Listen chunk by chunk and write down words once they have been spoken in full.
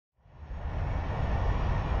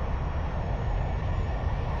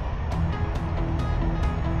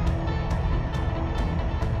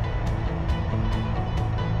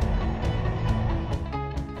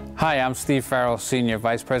Hi, I'm Steve Farrell, Senior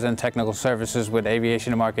Vice President Technical Services with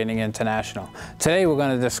Aviation and Marketing International. Today we're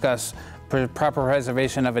going to discuss proper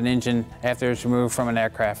preservation of an engine after it's removed from an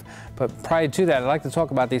aircraft. But prior to that, I'd like to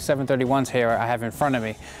talk about these 731s here I have in front of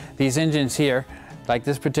me. These engines here, like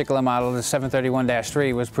this particular model, the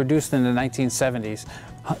 731-3, was produced in the 1970s.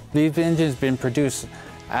 These engines have been produced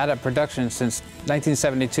out of production since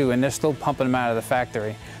 1972, and they're still pumping them out of the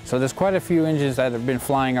factory. So there's quite a few engines that have been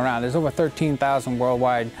flying around. There's over 13,000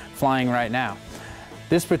 worldwide flying right now.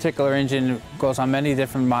 This particular engine goes on many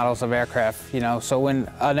different models of aircraft, so when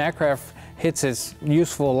an aircraft hits its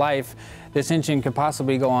useful life, this engine could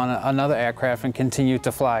possibly go on another aircraft and continue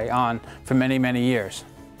to fly on for many, many years.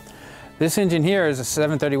 This engine here is a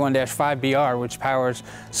 731-5BR, which powers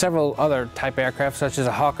several other type aircraft, such as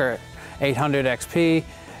a Hawker 800 XP,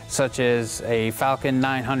 such as a Falcon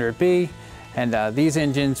 900B, and these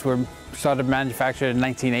engines were started manufactured in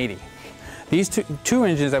 1980. These two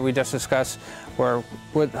engines that we just discussed were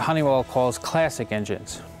what Honeywell calls classic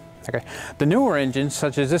engines. Okay. The newer engines,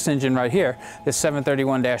 such as this engine right here, this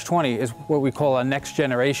 731-20, is what we call a next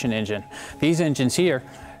generation engine. These engines here,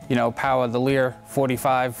 power the Lear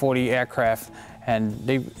 45, 40 aircraft, and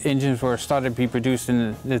the engines were started to be produced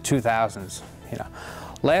in the 2000s.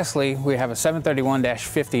 Lastly, we have a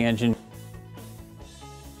 731-50 engine.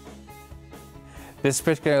 This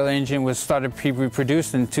particular engine was started to be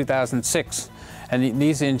produced in 2006. And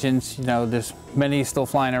these engines, there's many still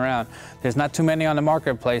flying around. There's not too many on the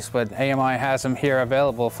marketplace, but AMI has them here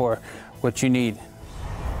available for what you need.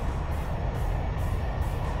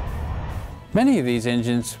 Many of these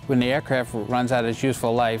engines, when the aircraft runs out its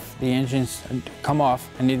useful life, the engines come off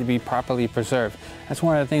and need to be properly preserved. That's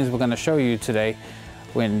one of the things we're going to show you today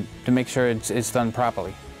to make sure it's done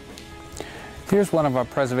properly. Here's one of our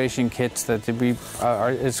preservation kits that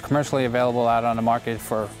is commercially available out on the market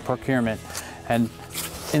for procurement. And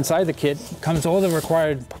inside the kit comes all the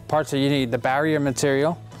required parts that you need: the barrier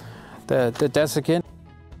material, the desiccant,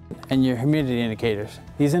 and your humidity indicators.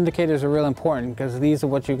 These indicators are real important because these are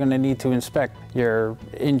what you're going to need to inspect your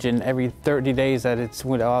engine every 30 days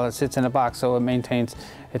while it sits in a box, so it maintains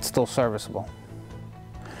it's still serviceable.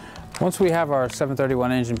 Once we have our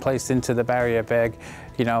 731 engine placed into the barrier bag,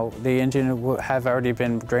 the engine will have already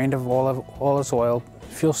been drained of all its oil,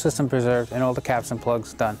 fuel system preserved, and all the caps and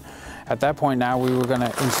plugs done. At that point now, we were going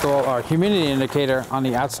to install our humidity indicator on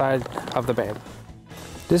the outside of the bag.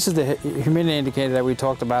 This is the humidity indicator that we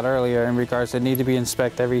talked about earlier in regards to need to be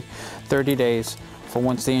inspected every 30 days for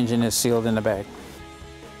once the engine is sealed in the bag.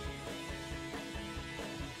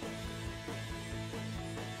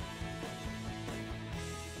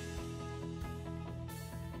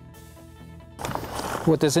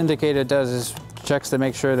 What this indicator does is checks to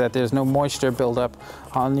make sure that there's no moisture buildup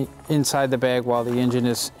on the inside the bag while the engine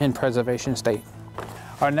is in preservation state.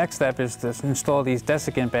 Our next step is to install these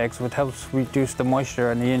desiccant bags, which helps reduce the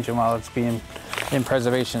moisture in the engine while it's being in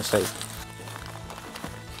preservation state.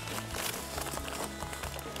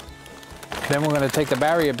 Then we're going to take the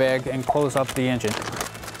barrier bag and close up the engine.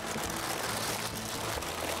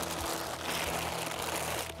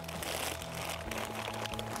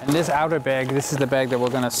 And this outer bag, this is the bag that we're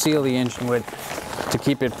going to seal the engine with to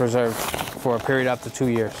keep it preserved for a period up to 2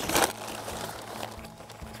 years.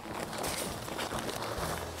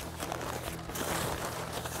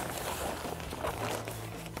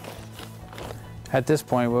 At this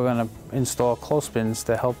point, we're going to install clothespins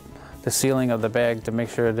to help the sealing of the bag to make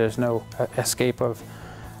sure there's no escape of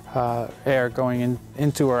air going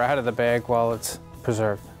into or out of the bag while it's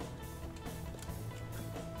preserved.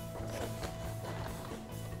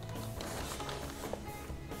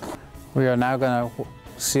 We are now going to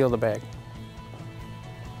seal the bag.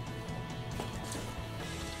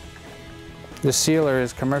 The sealer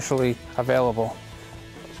is commercially available.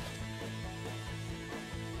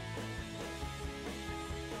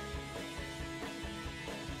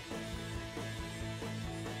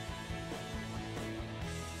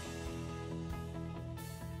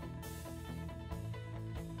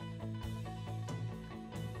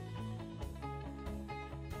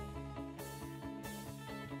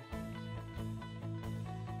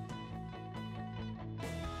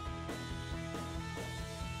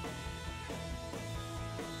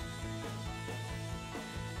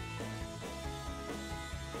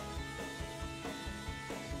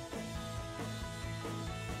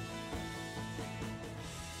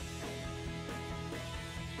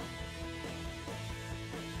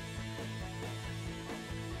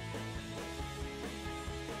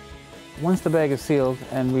 Once the bag is sealed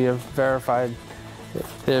and we have verified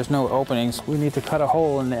there's no openings, we need to cut a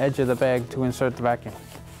hole in the edge of the bag to insert the vacuum.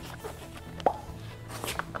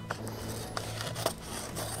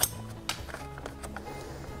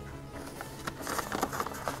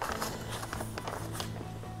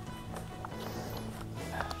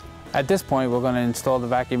 At this point, we're going to install the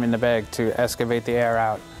vacuum in the bag to excavate the air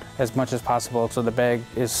out as much as possible so the bag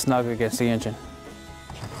is snug against the engine.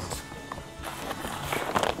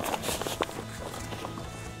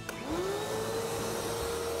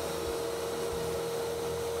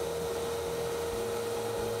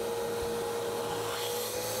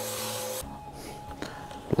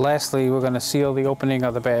 Lastly, we're going to seal the opening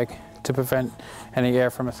of the bag to prevent any air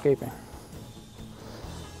from escaping.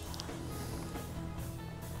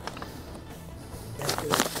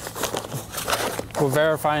 We're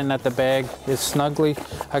verifying that the bag is snugly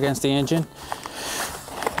against the engine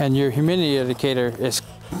and your humidity indicator is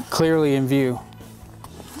clearly in view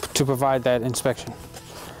to provide that inspection.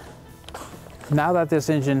 Now that this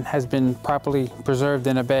engine has been properly preserved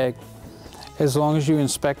in a bag, as long as you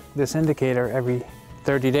inspect this indicator every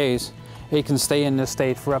 30 days, it can stay in this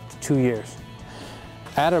state for up to 2 years.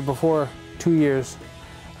 At or before 2 years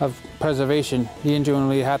of preservation, the engine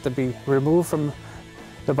will have to be removed from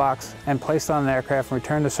the box and placed on an aircraft and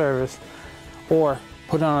returned to service, or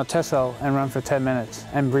put on a test cell and run for 10 minutes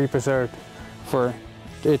and be preserved for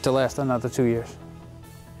it to last another 2 years.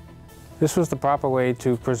 This was the proper way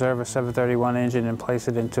to preserve a 731 engine and place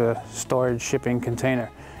it into a storage shipping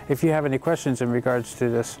container. If you have any questions in regards to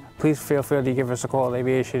this, please feel free to give us a call at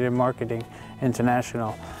Aviation and Marketing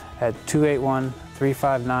International at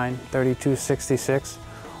 281-359-3266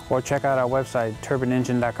 or check out our website,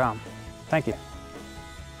 turbinengine.com. Thank you.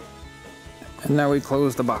 And now we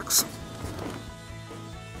close the box.